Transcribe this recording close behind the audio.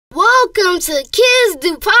Welcome to Kids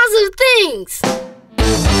Do Positive Things.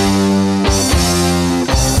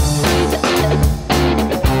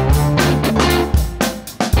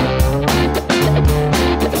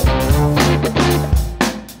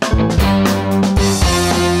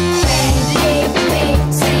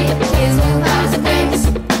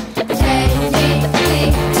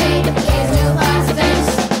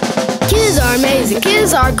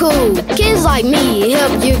 Kids are cool. Kids like me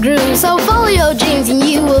help you groove. So follow your dreams and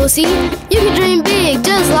you will see you can dream big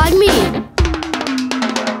just like me.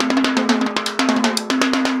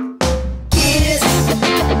 Kids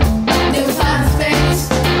do positive things.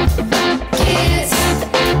 Kids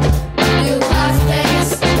do positive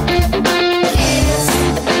things. Kids do positive things. Kids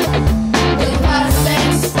do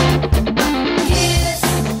positive things.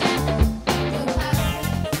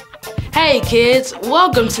 Hey kids,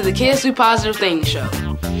 welcome to the Kids Do Positive Things show.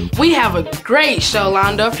 We have a great show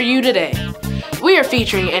lined up for you today. We are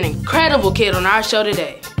featuring an incredible kid on our show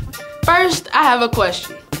today. First, I have a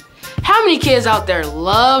question. How many kids out there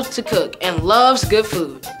love to cook and loves good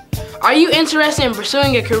food? Are you interested in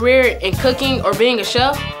pursuing a career in cooking or being a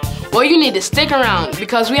chef? Well, you need to stick around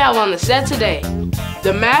because we have on the set today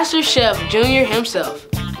the Master Chef Junior himself,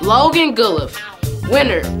 Logan Guleff,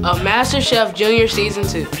 winner of Master Chef Junior Season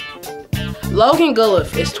 2. Logan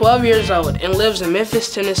Guleff is 12 years old and lives in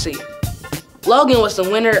Memphis, Tennessee. Logan was the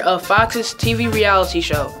winner of Fox's TV reality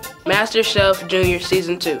show, Master Chef Junior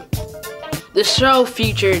Season 2. The show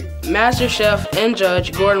featured Master Chef and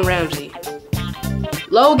Judge Gordon Ramsay.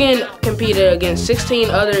 Logan competed against 16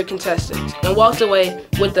 other contestants and walked away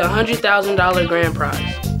with the $100,000 grand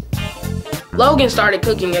prize. Logan started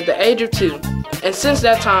cooking at the age of 2, and since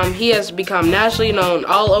that time he has become nationally known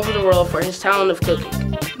all over the world for his talent of cooking.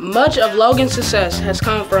 Much of Logan's success has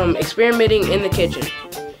come from experimenting in the kitchen.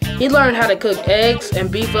 He learned how to cook eggs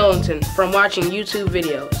and beef Wellington from watching YouTube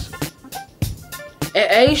videos.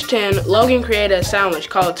 At age 10, Logan created a sandwich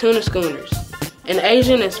called Tuna Schooners, an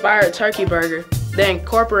Asian-inspired turkey burger that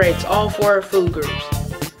incorporates all 4 food groups.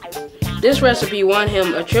 This recipe won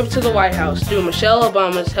him a trip to the White House through Michelle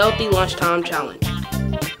Obama's Healthy Lunchtime Challenge.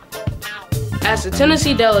 As the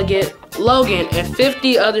Tennessee delegate, Logan and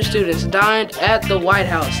 50 other students dined at the White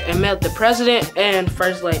House and met the President and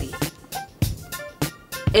First Lady.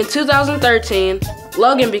 In 2013,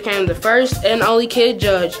 Logan became the first and only kid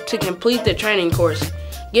judge to complete the training course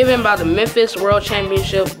given by the Memphis World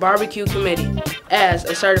Championship Barbecue Committee as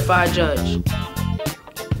a certified judge.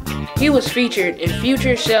 He was featured in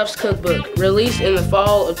Future Chef's Cookbook, released in the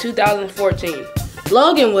fall of 2014.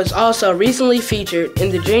 Logan was also recently featured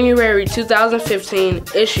in the January 2015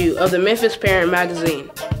 issue of the Memphis Parent magazine.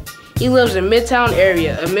 He lives in Midtown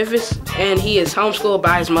area of Memphis and he is homeschooled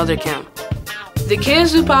by his mother, Kim. The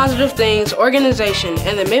Kids Do Positive Things organization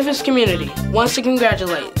and the Memphis community wants to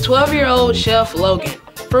congratulate 12-year-old Chef Logan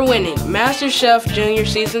for winning Master Chef Junior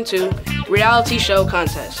Season 2 reality show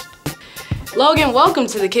contest. Logan, welcome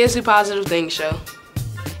to the Kids Do Positive Things show.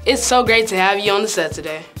 It's so great to have you on the set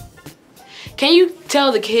today. Can you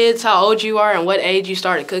tell the kids how old you are and what age you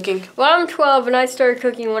started cooking? Well, I'm 12 and I started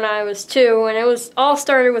cooking when I was 2, and it was all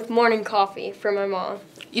started with morning coffee from my mom.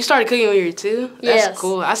 You started cooking when you were 2? That's yes.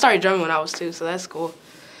 Cool. I started drumming when I was 2, so that's cool.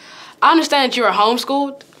 I understand that you were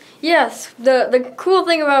homeschooled? Yes. The cool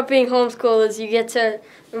thing about being homeschooled is you get to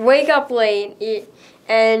wake up late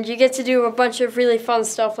and you get to do a bunch of really fun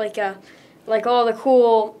stuff like all the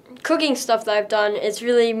cool cooking stuff that I've done. It's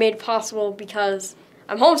really made possible because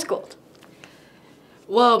I'm homeschooled.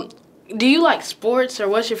 Well, do you like sports, or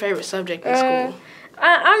what's your favorite subject in school?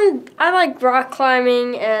 I like rock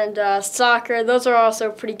climbing and soccer. Those are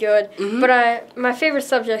also pretty good. Mm-hmm. But my favorite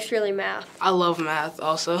subject's really math. I love math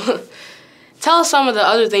also. Tell us some of the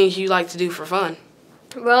other things you like to do for fun.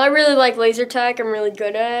 Well, I really like laser tag. I'm really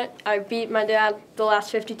good at it. I beat my dad the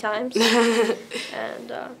last 50 times.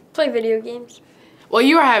 And play video games. Well,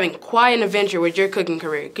 you are having quite an adventure with your cooking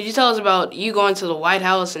career. Could you tell us about you going to the White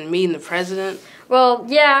House and meeting the president? Well,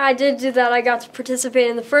 yeah, I did do that. I got to participate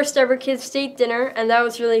in the first ever Kids State Dinner, and that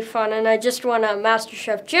was really fun. And I just won a Master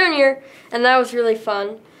Chef Junior, and that was really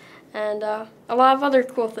fun. And a lot of other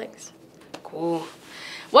cool things. Cool.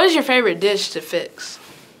 What is your favorite dish to fix?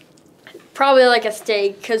 Probably like a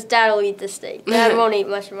steak, because Dad will eat the steak. Dad won't eat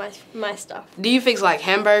much of my stuff. Do you fix like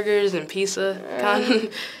hamburgers and pizza?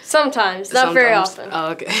 Sometimes, not very often.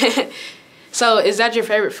 Oh, okay. So is that your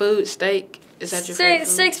favorite food, steak? Is that your favorite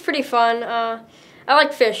food? Steak's pretty fun. I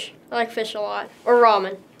like fish. I like fish a lot. Or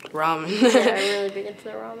ramen. Ramen. Yeah, I'm really big into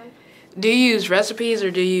the ramen. Do you use recipes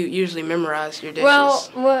or do you usually memorize your dishes?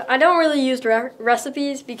 Well I don't really use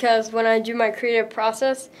recipes because when I do my creative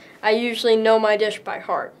process, I usually know my dish by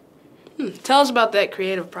heart. Tell us about that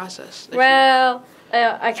creative process. Well,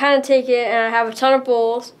 I kind of take it and I have a ton of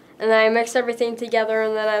bowls, and then I mix everything together,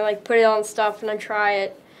 and then I like put it on stuff and I try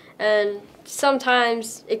it. And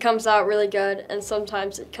sometimes it comes out really good, and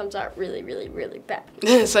sometimes it comes out really, really, really bad.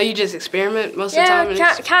 So you just experiment most of the time?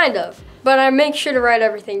 Yeah, kind of. But I make sure to write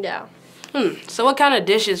everything down. So what kind of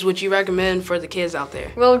dishes would you recommend for the kids out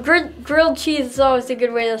there? Well, grilled cheese is always a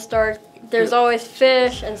good way to start. There's always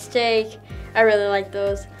fish and steak. I really like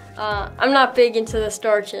those. I'm not big into the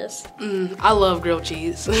starches. I love grilled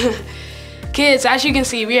cheese. Kids, as you can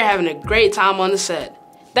see, we are having a great time on the set.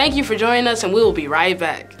 Thank you for joining us, and we will be right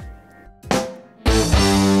back.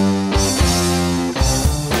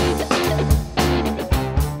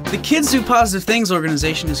 The Kids Do Positive Things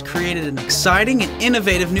organization has created an exciting and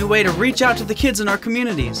innovative new way to reach out to the kids in our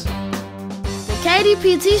communities. The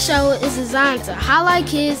KDPT show is designed to highlight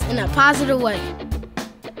kids in a positive way.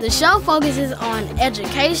 The show focuses on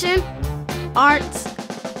education, arts,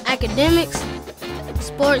 academics,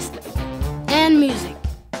 sports, and music.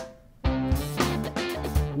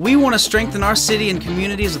 We want to strengthen our city and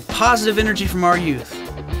communities with positive energy from our youth.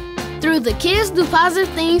 Through the Kids Do Positive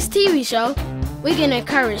Things TV show, we can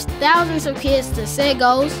encourage thousands of kids to set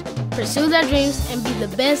goals, pursue their dreams, and be the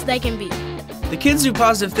best they can be. The Kids Do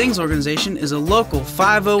Positive Things organization is a local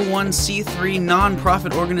 501c3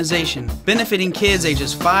 nonprofit organization benefiting kids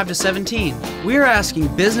ages 5 to 17. We are asking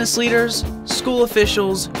business leaders, school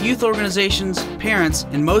officials, youth organizations, parents,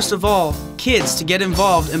 and most of all, kids to get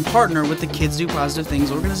involved and partner with the Kids Do Positive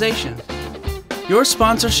Things organization. Your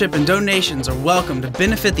sponsorship and donations are welcome to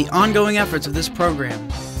benefit the ongoing efforts of this program.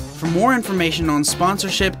 For more information on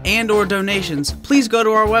sponsorship and/or donations, please go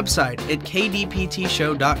to our website at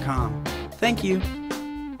kdptshow.com. Thank you.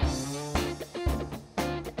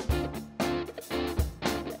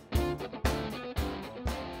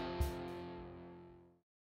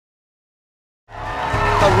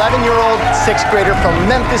 An 11-year-old sixth grader from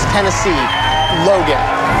Memphis, Tennessee, Logan.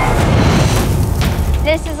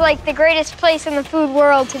 This is like the greatest place in the food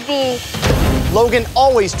world to be. Logan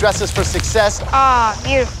always dresses for success.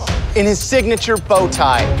 Beautiful. In his signature bow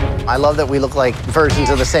tie. I love that we look like versions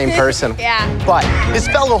of the same person. Yeah. But his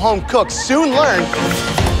fellow home cooks soon learned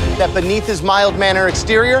that beneath his mild-mannered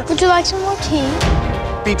exterior Would you like some more tea?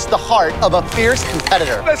 beats the heart of a fierce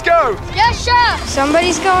competitor. Let's go! Yes, chef.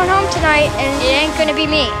 Somebody's going home tonight, and it ain't gonna be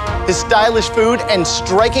me. His stylish food and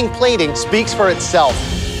striking plating speaks for itself.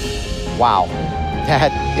 Wow,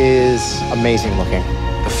 that is amazing looking.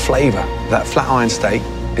 The flavor, that flat iron steak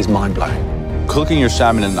is mind-blowing. Cooking your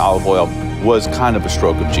salmon in olive oil was kind of a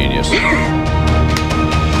stroke of genius.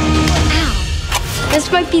 This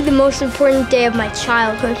might be the most important day of my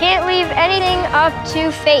childhood. Can't leave anything up to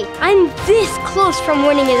fate. I'm this close from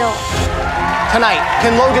winning it all. Tonight,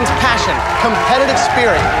 can Logan's passion, competitive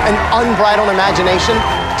spirit, and unbridled imagination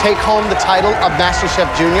take home the title of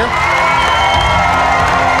MasterChef Junior?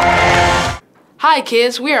 Hi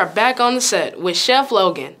kids, we are back on the set with Chef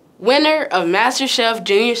Logan, winner of MasterChef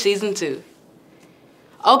Junior Season 2.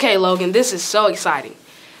 Okay Logan, this is so exciting.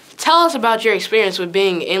 Tell us about your experience with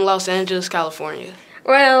being in Los Angeles, California.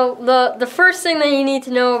 Well, the first thing that you need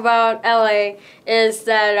to know about LA is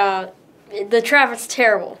that the traffic's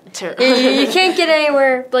terrible. You can't get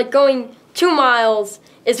anywhere. Like going 2 miles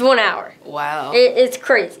is 1 hour. Wow. It's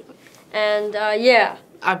crazy. And yeah.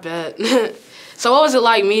 I bet. So what was it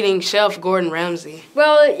like meeting Chef Gordon Ramsay?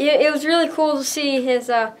 Well, it was really cool to see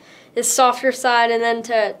his softer side, and then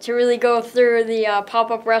to really go through the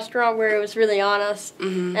pop-up restaurant where it was really honest.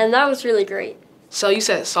 And that was really great. So you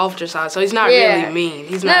said softer side, so he's not really mean.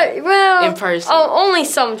 He's not in person. Only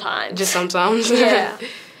sometimes. Just sometimes? Yeah.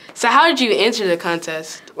 So how did you enter the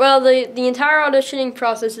contest? Well, the entire auditioning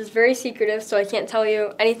process is very secretive, so I can't tell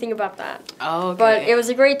you anything about that. Oh, okay. But it was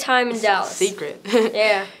a great time in Dallas. Secret.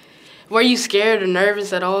 Yeah. Were you scared or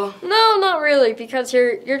nervous at all? No, not really, because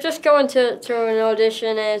you're just going to an audition,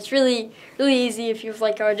 and it's really easy if you've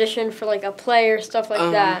like auditioned for like a play or stuff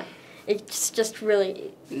like that. It's just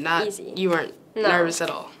really easy. You weren't nervous at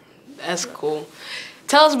all. That's cool.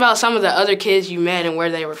 Tell us about some of the other kids you met and where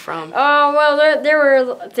they were from. Oh well, there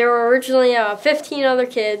were originally 15 other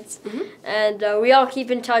kids, and we all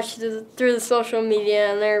keep in touch through the social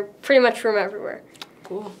media, and they're pretty much from everywhere.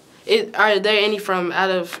 Cool. Are there any from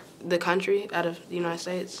out of the country, out of the United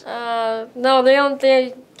States? No, they don't.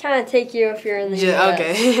 They kind of take you if you're in the US.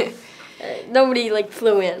 Okay. Nobody like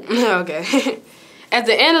flew in. Okay. At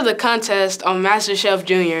the end of the contest on MasterChef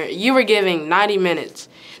Junior, you were given 90 minutes.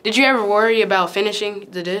 Did you ever worry about finishing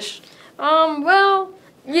the dish? Well,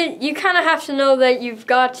 you kind of have to know that you've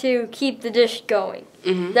got to keep the dish going.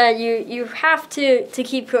 That you have to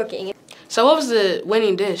keep cooking. So what was the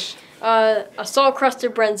winning dish? a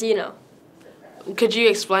salt-crusted branzino. Could you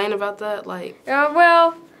explain about that?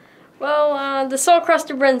 The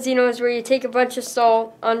salt-crusted branzino is where you take a bunch of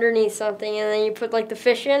salt underneath something, and then you put like the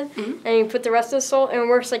fish in, and you put the rest of the salt, and it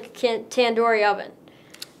works like a tandoori oven.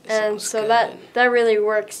 And so that really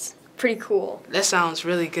works pretty cool. That sounds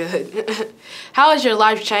really good. How has your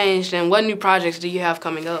life changed, and what new projects do you have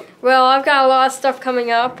coming up? Well, I've got a lot of stuff coming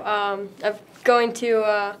up. I'm going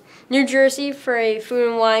to New Jersey for a food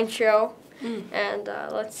and wine show. And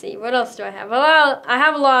let's see, what else do I have? I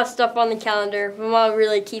have a lot of stuff on the calendar. My mom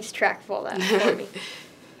really keeps track of all that for me.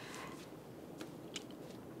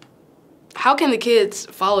 How can the kids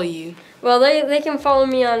follow you? Well, they can follow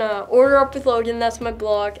me on Order Up with Logan, that's my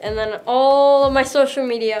blog, and then all of my social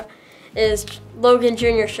media is Logan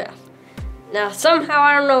Jr. Chef. Now, somehow,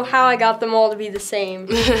 I don't know how I got them all to be the same,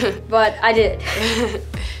 but I did.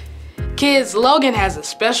 Kids, Logan has a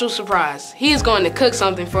special surprise. He is going to cook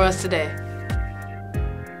something for us today.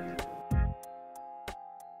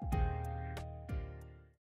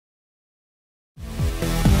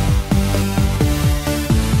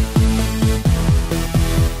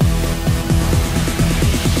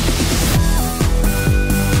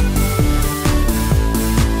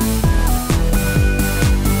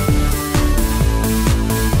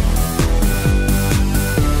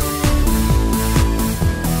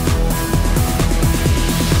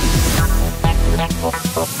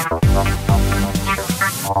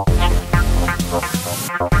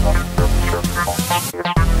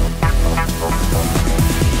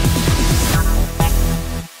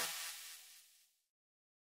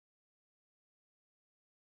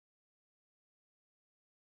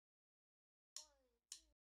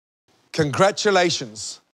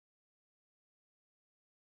 Congratulations.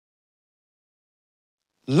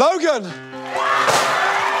 Logan!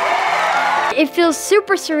 It feels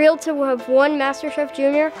super surreal to have won MasterChef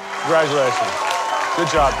Junior. Congratulations. Good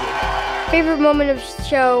job, dude. Favorite moment of the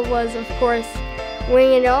show was, of course,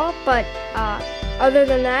 winning it all, but other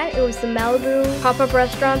than that, it was the Malibu pop-up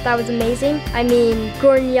restaurant. That was amazing. I mean,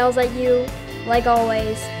 Gordon yells at you, like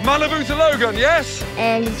always. Malibu to Logan, yes?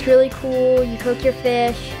 And it's really cool. You cook your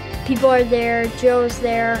fish. People are there, Joe's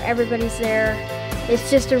there, everybody's there.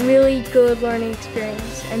 It's just a really good learning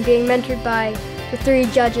experience. And being mentored by the 3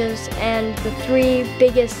 judges and the 3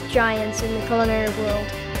 biggest giants in the culinary world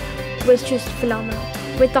was just phenomenal.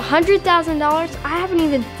 With the $100,000, I haven't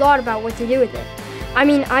even thought about what to do with it. I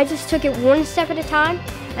mean, I just took it one step at a time,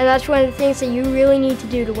 and that's one of the things that you really need to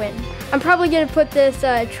do to win. I'm probably gonna put this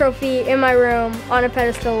trophy in my room on a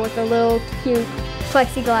pedestal with a little cute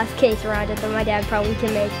plexiglass case around it that my dad probably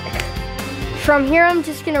can make. From here, I'm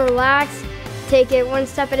just gonna relax, take it one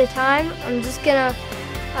step at a time. I'm just gonna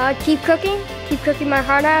keep cooking my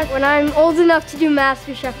heart out. When I'm old enough to do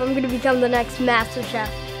MasterChef, I'm gonna become the next MasterChef.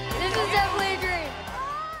 This is definitely a dream.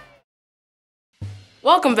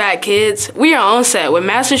 Welcome back, kids. We are on set with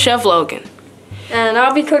MasterChef Logan. And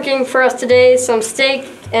I'll be cooking for us today some steak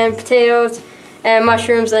and potatoes and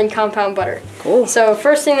mushrooms and compound butter. Cool. So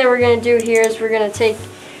first thing that we're gonna do here is we're gonna take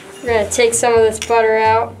some of this butter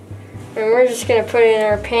out, and we're just gonna put it in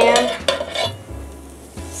our pan.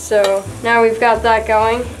 So now we've got that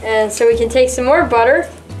going, and so we can take some more butter.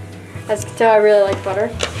 As you can tell, I really like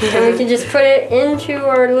butter. And we can just put it into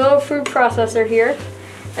our little food processor here,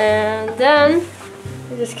 and then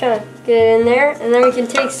we just kind of get it in there, and then we can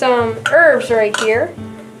take some herbs right here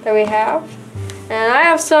that we have. And I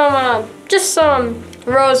have some, just some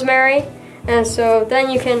rosemary, and so then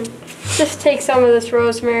you can just take some of this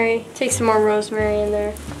rosemary, take some more rosemary in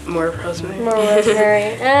there. More rosemary. More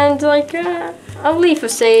rosemary, and like a leaf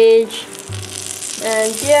of sage,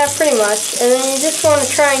 and yeah, pretty much. And then you just want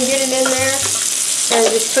to try and get it in there,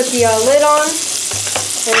 and just put the lid on,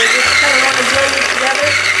 and you just kind of want to blend it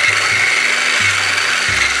together.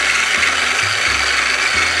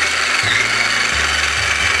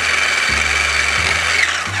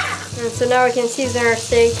 And so now we can season our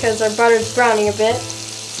steak because our butter's browning a bit.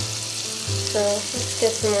 So let's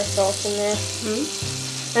get some more salt in there.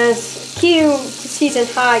 And it's key to season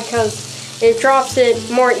high because it drops it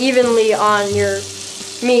more evenly on your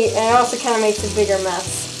meat, and it also kind of makes a bigger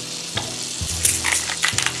mess.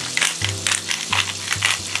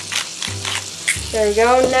 There we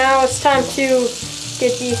go. Now it's time to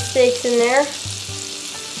get these steaks in there.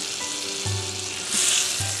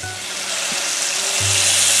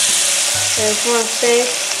 There's one steak.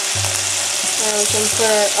 Now we can put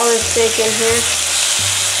our other steak in here.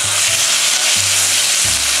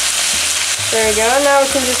 There we go. Now we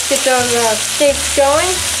can just get those steaks going.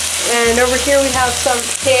 And over here we have some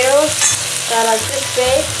potatoes that I just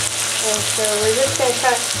baked. And so we're just going to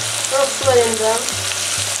cut a little slit into them.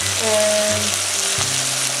 And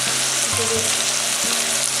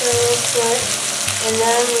and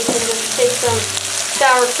then we can just take some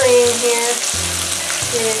sour cream here.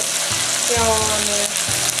 Get all on there.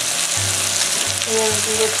 And then we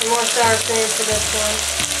can get some more sour cream for this one.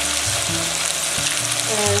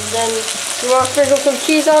 And then you want to sprinkle some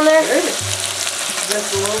cheese on there?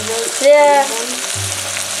 Just a little bit? Yeah.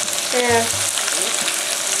 Yeah.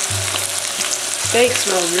 Steak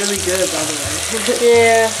smells really good, by the way.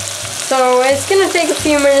 Yeah. So it's going to take a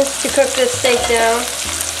few minutes to cook this steak down.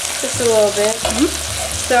 Just a little bit.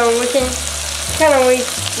 So we can kind of wait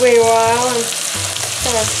a while and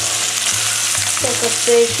kind of cook the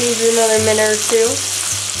steak, maybe another minute or two.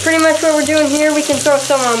 Pretty much what we're doing here, we can throw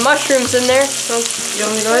some mushrooms in there. So you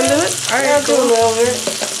want me to go ahead and do it? Alright, I'll do a little bit.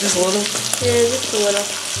 Just a little? Yeah, just a little.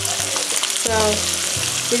 So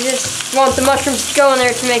we just want the mushrooms to go in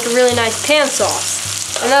there to make a really nice pan sauce.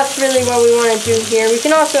 And that's really what we want to do here. We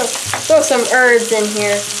can also throw some herbs in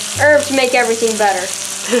here. Herbs make everything better.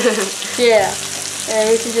 Yeah. And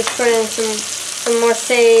we can just put in some more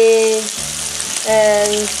sage and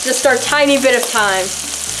just our tiny bit of thyme.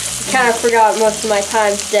 I kind of forgot most of my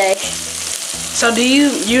time today. So do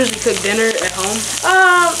you usually cook dinner at home?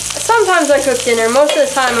 Sometimes I cook dinner. Most of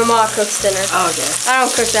the time my mom cooks dinner. Oh, okay. I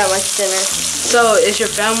don't cook that much dinner. So is your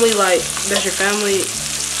family does your family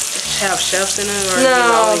have chefs in it, or are you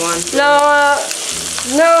the only one?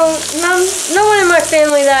 No one in my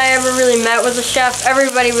family that I ever really met was a chef.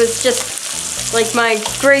 Everybody was just, like, my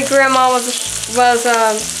great-grandma was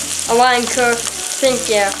a line cook, I think,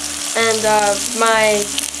 yeah. And my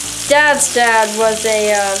dad's dad was a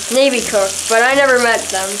Navy cook, but I never met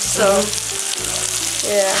them, so,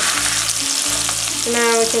 yeah. So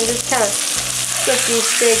now we can just kind of flip these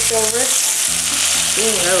steaks over. Ooh,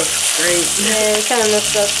 that was great. Yeah, it kind of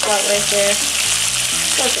missed that spot right there.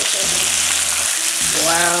 That's okay.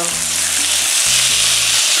 Wow.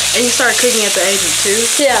 And you started cooking at the age of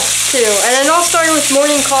 2? Yeah, 2. And it all started with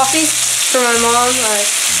morning coffee for my mom.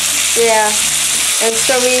 Yeah. And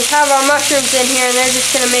so we have our mushrooms in here, and they're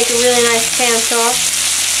just going to make a really nice pan sauce.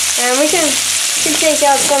 And we can take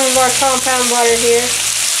out some of our compound butter here.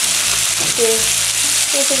 See,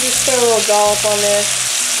 we can just put a little dollop on there.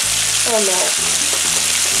 On that.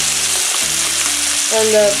 And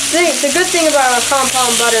the good thing about our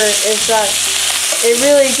compound butter is that it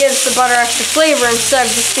really gives the butter extra flavor instead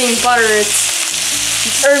of just being butter.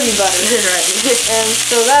 It's herby butter. Right. And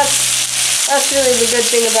so that's really the good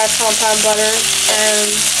thing about compound butter. And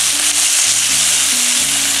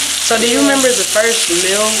so do you remember the first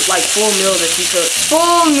meal, like full meal that you cooked?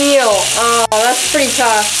 Full meal? Oh, that's pretty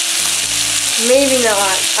tough. Maybe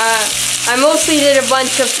not. I mostly did a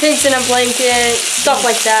bunch of pigs in a blanket, stuff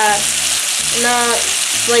like that. Not,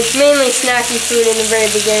 like, mainly snacky food in the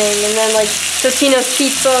very beginning, and then, like, Totino's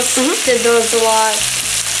pizzas, did those a lot.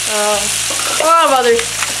 A lot of other,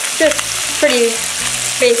 just pretty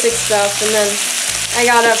basic stuff, and then I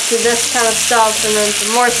got up to this kind of stuff, and then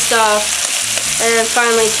some more stuff, and then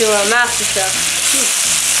finally to MasterChef.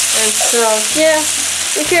 And so, yeah,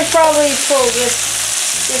 you could probably pull this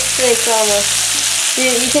steak almost.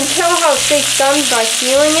 You can tell how steak's done by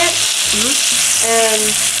feeling it, and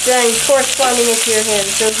then corresponding it to your hand.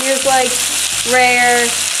 So here's like rare,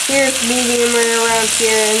 here's medium rare around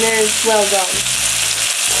here, and there's well done.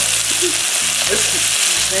 This is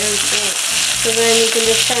very cool. So then you can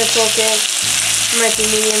just kind of poke it. It might be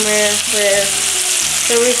medium rare, rare.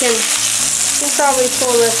 So we can probably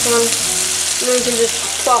pull this one, and then we can just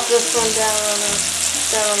plop this one down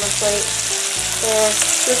on the plate.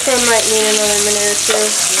 This one might need another minute or 2.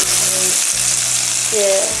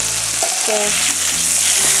 Yeah. Okay.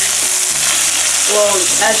 Well,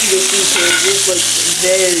 as you can see here, this looks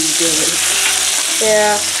very good.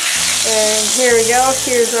 Yeah. And here we go.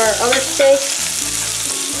 Here's our other steak.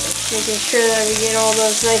 Making sure that we get all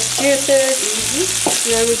those nice juices.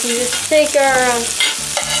 And then we can just take our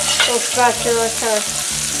little spatula, kind of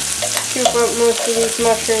scoop up most of these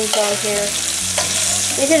mushrooms on here.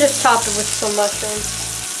 You can just top it with some mushrooms.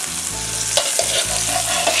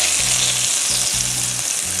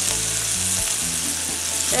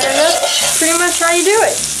 And that's pretty much how you do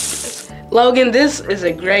it. Logan, this is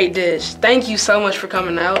a great dish. Thank you so much for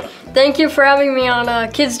coming out. Thank you for having me on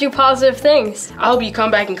Kids Do Positive Things. I hope you come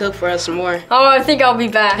back and cook for us some more. Oh, I think I'll be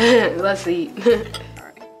back. Let's eat.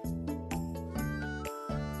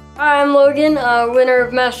 Hi, I'm Logan, winner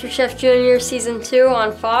of MasterChef Junior Season 2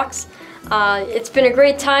 on Fox. It's been a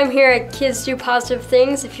great time here at Kids Do Positive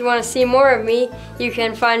Things. If you want to see more of me, you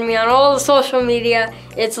can find me on all the social media.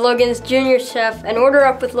 It's Logan's Junior Chef, and Order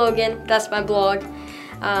Up with Logan. That's my blog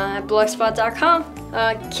at blogspot.com.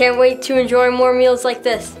 Can't wait to enjoy more meals like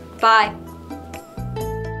this. Bye.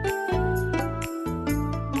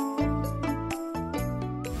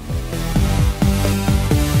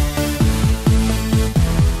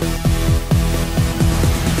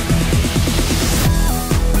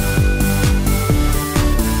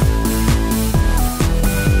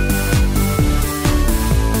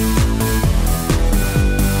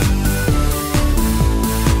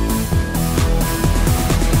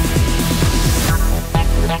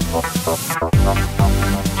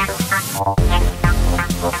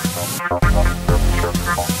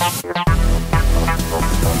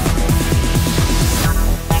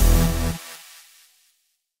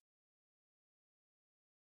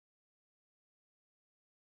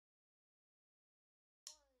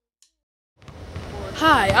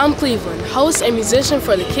 Hi, I'm Cleveland, host and musician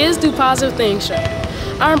for the Kids Do Positive Things show.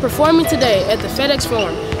 I am performing today at the FedEx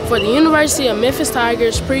Forum for the University of Memphis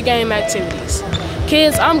Tigers pregame activities.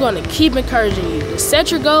 Kids, I'm going to keep encouraging you to set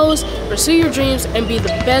your goals, pursue your dreams, and be the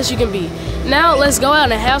best you can be. Now, let's go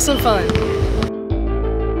out and have some fun.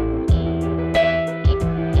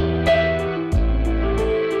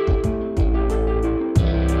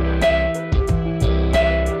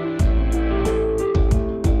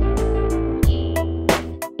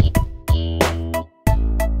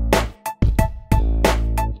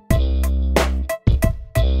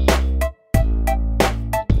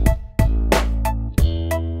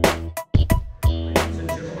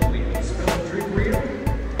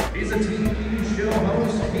 He's a TV show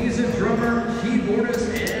host, he's a drummer,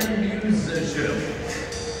 keyboardist, and musician.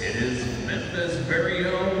 It is Memphis' very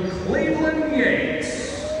own Cleveland Yates.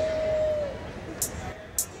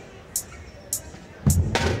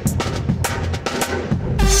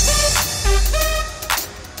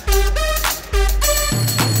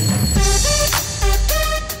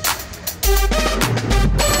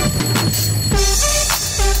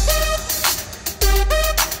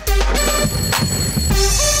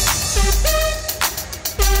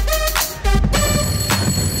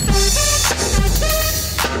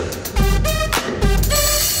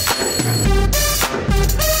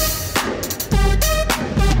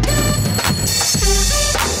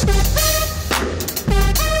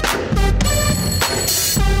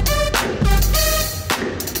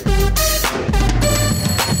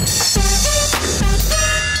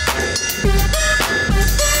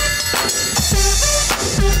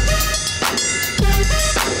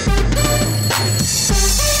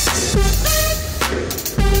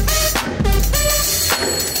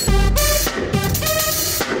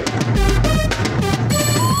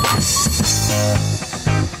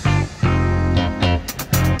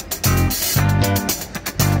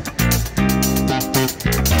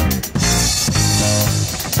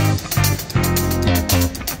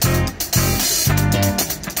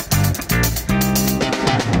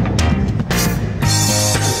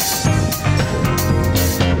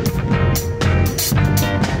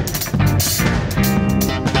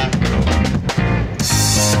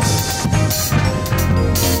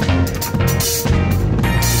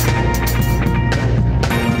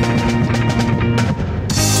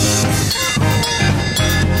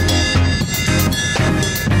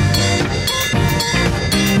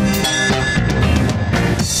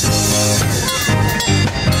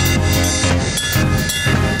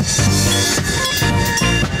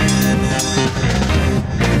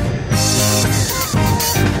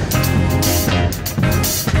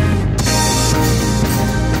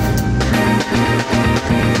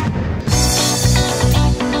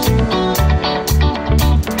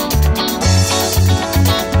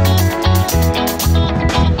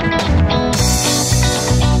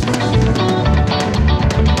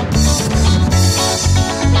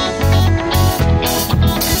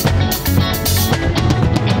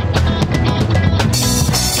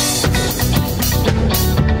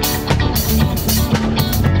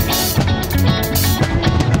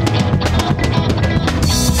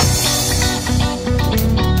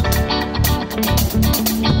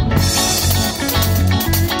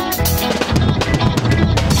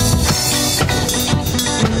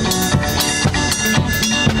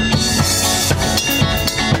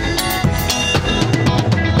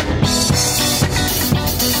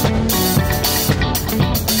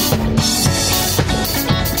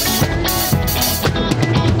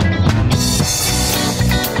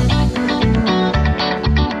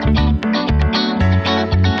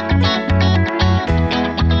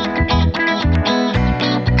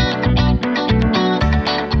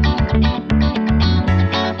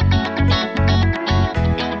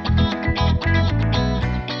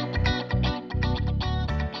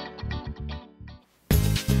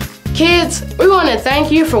 Kids, we want to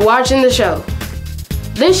thank you for watching the show.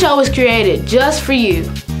 This show was created just for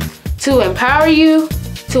you. to empower you,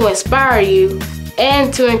 to inspire you,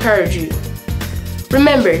 and to encourage you.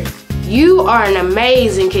 Remember, you are an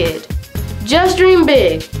amazing kid. Just dream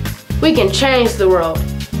big. We can change the world.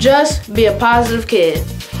 Just be a positive kid.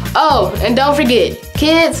 Oh, and don't forget,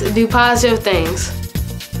 kids do positive things.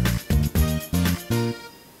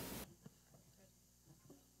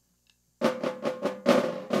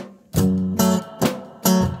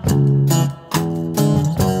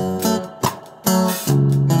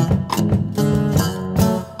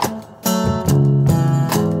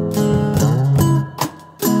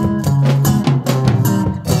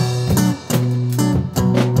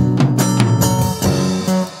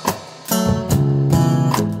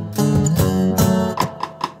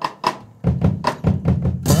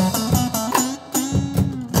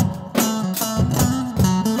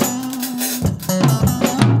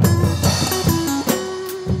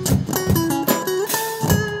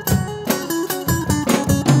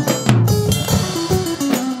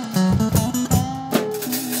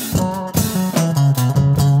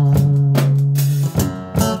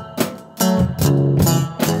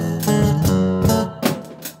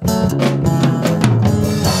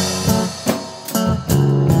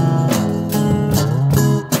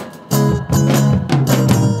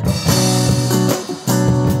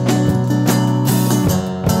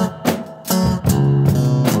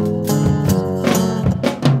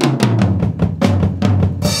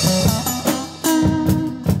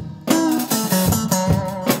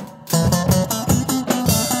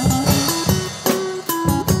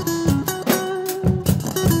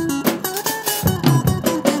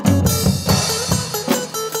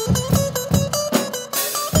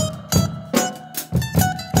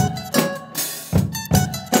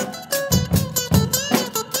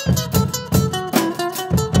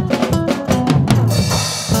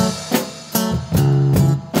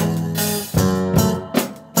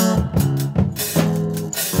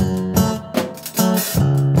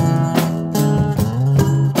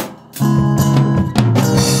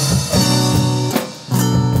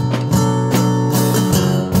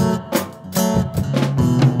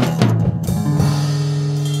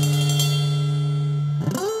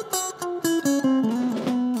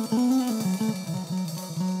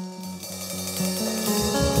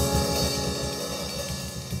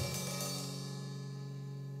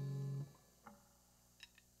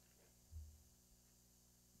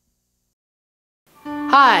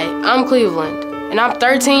 Hi, I'm Cleveland, and I'm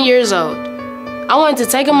 13 years old. I wanted to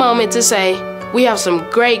take a moment to say we have some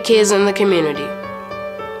great kids in the community.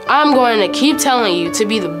 I'm going to keep telling you to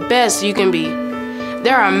be the best you can be.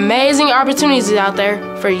 There are amazing opportunities out there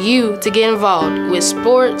for you to get involved with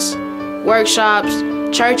sports, workshops,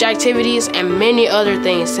 church activities, and many other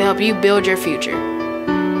things to help you build your future.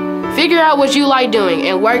 Figure out what you like doing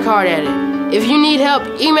and work hard at it. If you need help,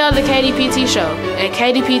 email the KDPT Show at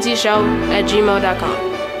kdptshow@gmail.com.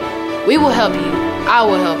 We will help you. I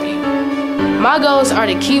will help you. My goals are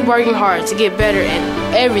to keep working hard to get better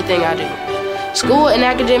at everything I do. School and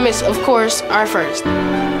academics, of course, are first.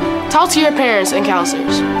 Talk to your parents and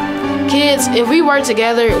counselors. Kids, if we work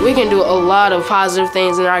together, we can do a lot of positive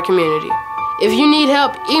things in our community. If you need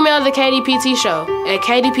help, email the KDPT Show at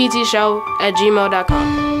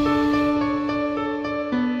kdptshow@gmail.com.